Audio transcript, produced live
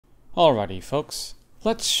Alrighty folks,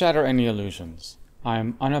 let's shatter any illusions.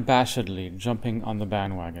 I'm unabashedly jumping on the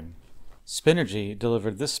bandwagon. Spinergy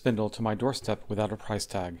delivered this spindle to my doorstep without a price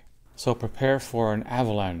tag, so prepare for an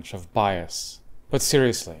avalanche of bias. But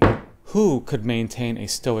seriously, who could maintain a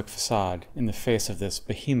stoic facade in the face of this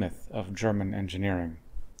behemoth of German engineering?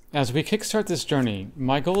 As we kickstart this journey,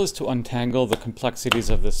 my goal is to untangle the complexities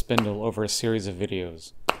of this spindle over a series of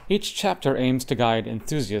videos. Each chapter aims to guide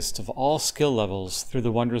enthusiasts of all skill levels through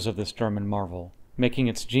the wonders of this German marvel, making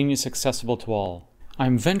its genius accessible to all.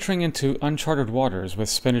 I'm venturing into uncharted waters with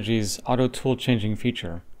Spinergy's auto tool changing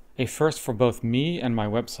feature, a first for both me and my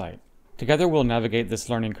website. Together we'll navigate this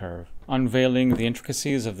learning curve, unveiling the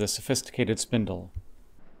intricacies of this sophisticated spindle.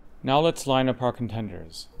 Now let's line up our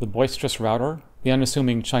contenders: the boisterous router, the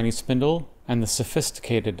unassuming Chinese spindle, and the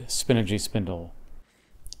sophisticated Spinergy spindle.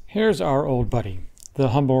 Here's our old buddy, the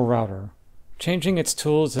humble router. Changing its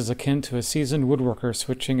tools is akin to a seasoned woodworker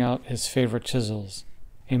switching out his favorite chisels.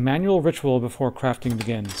 A manual ritual before crafting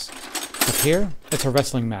begins. But here, it's a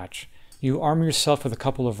wrestling match. You arm yourself with a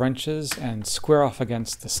couple of wrenches and square off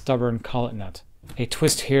against the stubborn collet nut. A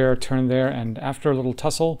twist here, turn there, and after a little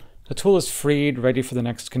tussle, the tool is freed, ready for the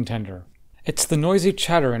next contender. It's the noisy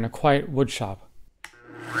chatter in a quiet woodshop.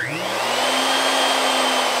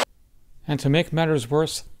 And to make matters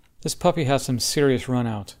worse, this puppy has some serious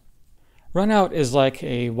run-out. Run-out is like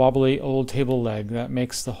a wobbly old table leg that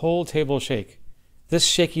makes the whole table shake. This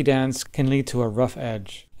shaky dance can lead to a rough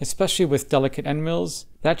edge. Especially with delicate end mills,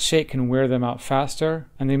 that shake can wear them out faster,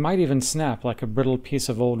 and they might even snap like a brittle piece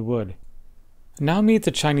of old wood. Now meet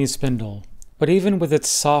the Chinese spindle. But even with its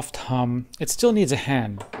soft hum, it still needs a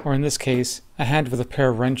hand, or in this case, a hand with a pair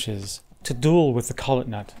of wrenches, to duel with the collet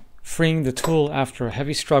nut, freeing the tool after a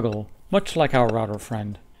heavy struggle, much like our router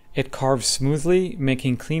friend. It carves smoothly,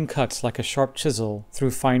 making clean cuts like a sharp chisel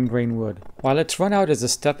through fine-grained wood. While its run-out is a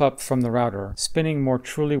step up from the router, spinning more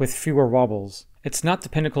truly with fewer wobbles, it's not the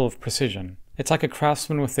pinnacle of precision. It's like a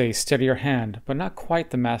craftsman with a steadier hand, but not quite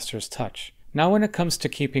the master's touch. Now when it comes to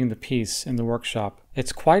keeping the peace in the workshop,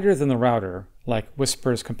 it's quieter than the router, like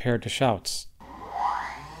whispers compared to shouts.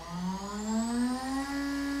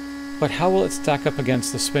 But how will it stack up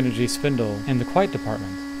against the Spinergy spindle in the quiet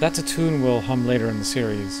department? That's a tune we'll hum later in the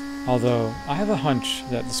series, although I have a hunch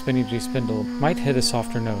that the Spinergy spindle might hit a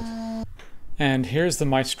softer note. And here's the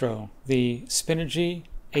maestro, the Spinergy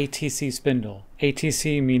ATC Spindle,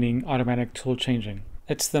 ATC meaning automatic tool changing.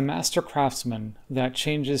 It's the master craftsman that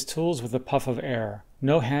changes tools with a puff of air.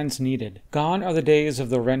 No hands needed. Gone are the days of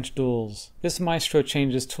the wrench duels. This maestro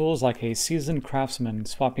changes tools like a seasoned craftsman,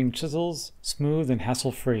 swapping chisels, smooth and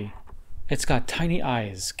hassle-free. It's got tiny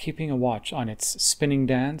eyes, keeping a watch on its spinning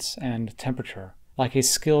dance and temperature, like a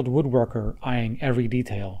skilled woodworker eyeing every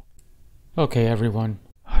detail. Okay, everyone,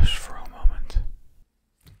 hush for a moment.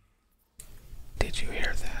 Did you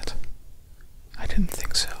hear that? I didn't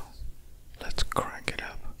think so. Let's crank it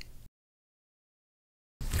up.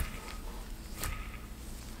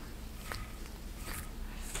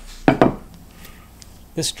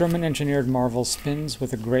 This German-engineered marvel spins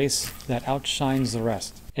with a grace that outshines the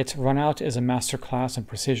rest. Its run-out is a masterclass in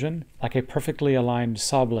precision, like a perfectly aligned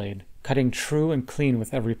saw blade, cutting true and clean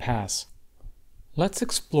with every pass. Let's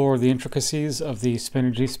explore the intricacies of the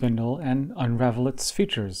Spinergy spindle and unravel its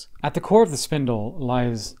features. At the core of the spindle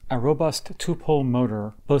lies a robust two-pole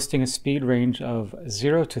motor boasting a speed range of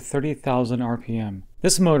 0 to 30,000 RPM.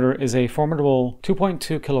 This motor is a formidable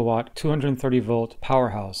 2.2 kilowatt, 230 volt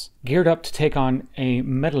powerhouse, geared up to take on a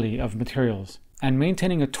medley of materials, and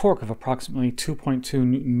maintaining a torque of approximately 2.2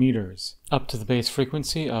 Newton meters, up to the base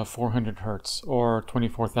frequency of 400 Hz, or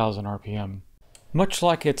 24,000 RPM. Much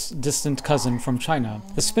like its distant cousin from China,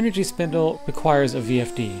 the Spinergy spindle requires a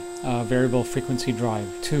VFD, a variable frequency drive,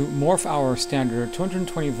 to morph our standard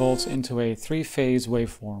 220 volts into a three-phase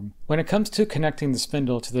waveform. When it comes to connecting the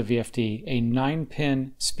spindle to the VFD, a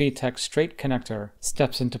 9-pin SpeedTech straight connector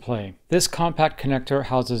steps into play. This compact connector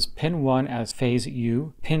houses pin 1 as phase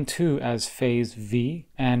U, pin 2 as phase V,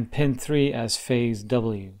 and pin 3 as phase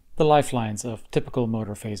W. The lifelines of typical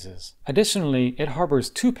motor phases. Additionally, it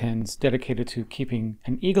harbors 2 pins dedicated to keeping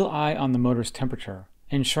an eagle eye on the motor's temperature,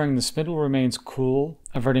 ensuring the spindle remains cool,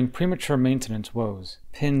 averting premature maintenance woes.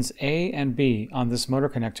 Pins A and B on this motor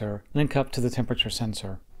connector link up to the temperature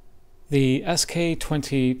sensor. The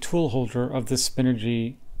SK20 tool holder of this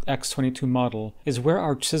Spinergy X22 model is where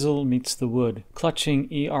our chisel meets the wood, clutching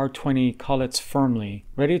ER20 collets firmly,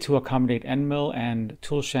 ready to accommodate end mill and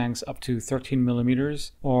tool shanks up to 13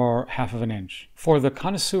 millimeters or half of an inch. For the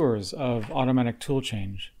connoisseurs of automatic tool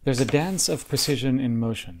change, There's a dance of precision in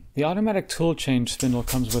motion. The automatic tool change spindle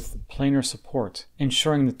comes with planar support,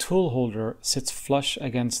 ensuring the tool holder sits flush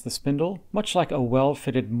against the spindle, much like a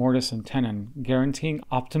well-fitted mortise and tenon, guaranteeing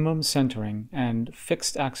optimum centering and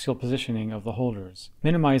fixed axial positioning of the holders,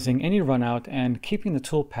 minimizing any runout and keeping the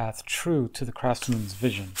tool path true to the craftsman's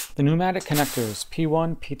vision. The pneumatic connectors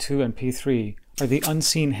P1, P2, and P3 are the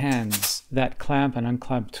unseen hands that clamp and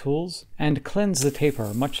unclamp tools and cleanse the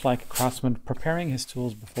taper, much like a craftsman preparing his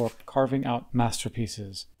tools before carving out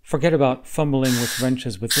masterpieces. Forget about fumbling with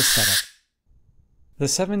wrenches with this setup. The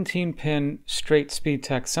 17-pin straight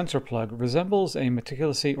SpeedTech sensor plug resembles a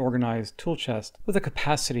meticulously organized tool chest with a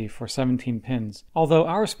capacity for 17 pins, although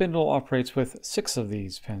our spindle operates with 6 of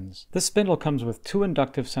these pins. This spindle comes with 2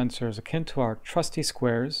 inductive sensors akin to our trusty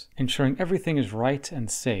squares, ensuring everything is right and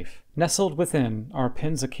safe. Nestled within are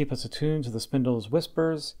pins that keep us attuned to the spindle's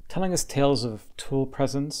whispers, telling us tales of tool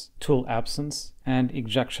presence, tool absence, and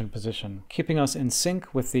ejection position, keeping us in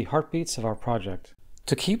sync with the heartbeats of our project.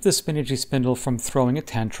 To keep the Spinnergy spindle from throwing a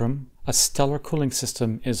tantrum, a stellar cooling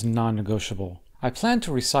system is non-negotiable. I plan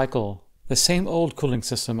to recycle the same old cooling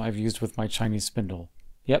system I've used with my Chinese spindle.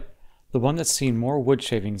 Yep, the one that's seen more wood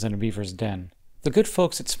shavings than a beaver's den. The good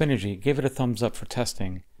folks at Spinnergy gave it a thumbs up for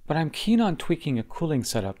testing, but I'm keen on tweaking a cooling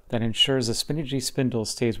setup that ensures the Spinnergy spindle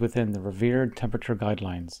stays within the revered temperature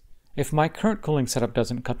guidelines. If my current cooling setup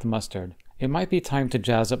doesn't cut the mustard, it might be time to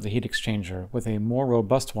jazz up the heat exchanger with a more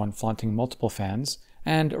robust one flaunting multiple fans,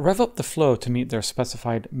 and rev up the flow to meet their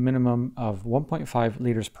specified minimum of 1.5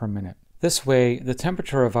 liters per minute. This way, the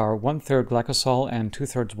temperature of our 1/3 glycosol and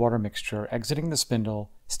 2/3 water mixture exiting the spindle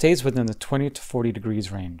stays within the 20 to 40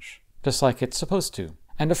 degrees range, just like it's supposed to.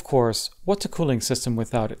 And of course, what's a cooling system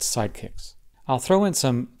without its sidekicks? I'll throw in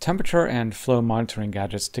some temperature and flow monitoring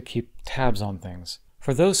gadgets to keep tabs on things.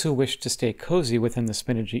 For those who wish to stay cozy within the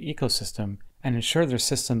Spinnergy ecosystem and ensure their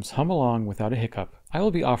systems hum along without a hiccup, I will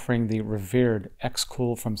be offering the revered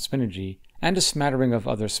X-Cool from Spinnergy and a smattering of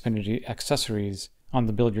other Spinnergy accessories on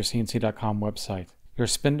the BuildYourCNC.com website. Your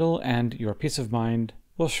spindle and your peace of mind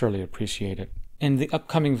will surely appreciate it. In the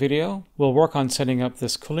upcoming video, we'll work on setting up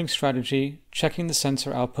this cooling strategy, checking the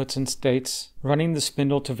sensor outputs and states, running the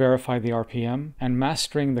spindle to verify the RPM, and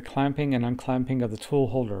mastering the clamping and unclamping of the tool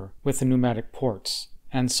holder with the pneumatic ports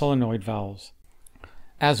and solenoid valves.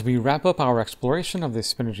 As we wrap up our exploration of the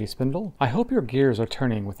Spinnergy spindle, I hope your gears are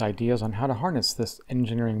turning with ideas on how to harness this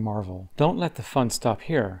engineering marvel. Don't let the fun stop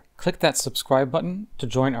here. Click that subscribe button to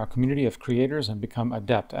join our community of creators and become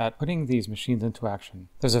adept at putting these machines into action.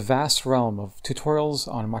 There's a vast realm of tutorials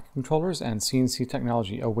on microcontrollers and CNC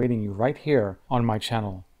technology awaiting you right here on my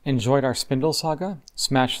channel. Enjoyed our spindle saga?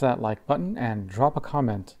 Smash that like button and drop a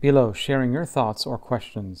comment below sharing your thoughts or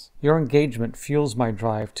questions. Your engagement fuels my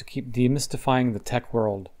drive to keep demystifying the tech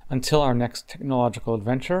world. Until our next technological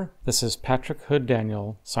adventure, this is Patrick Hood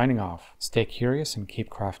Daniel signing off. Stay curious and keep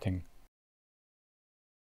crafting.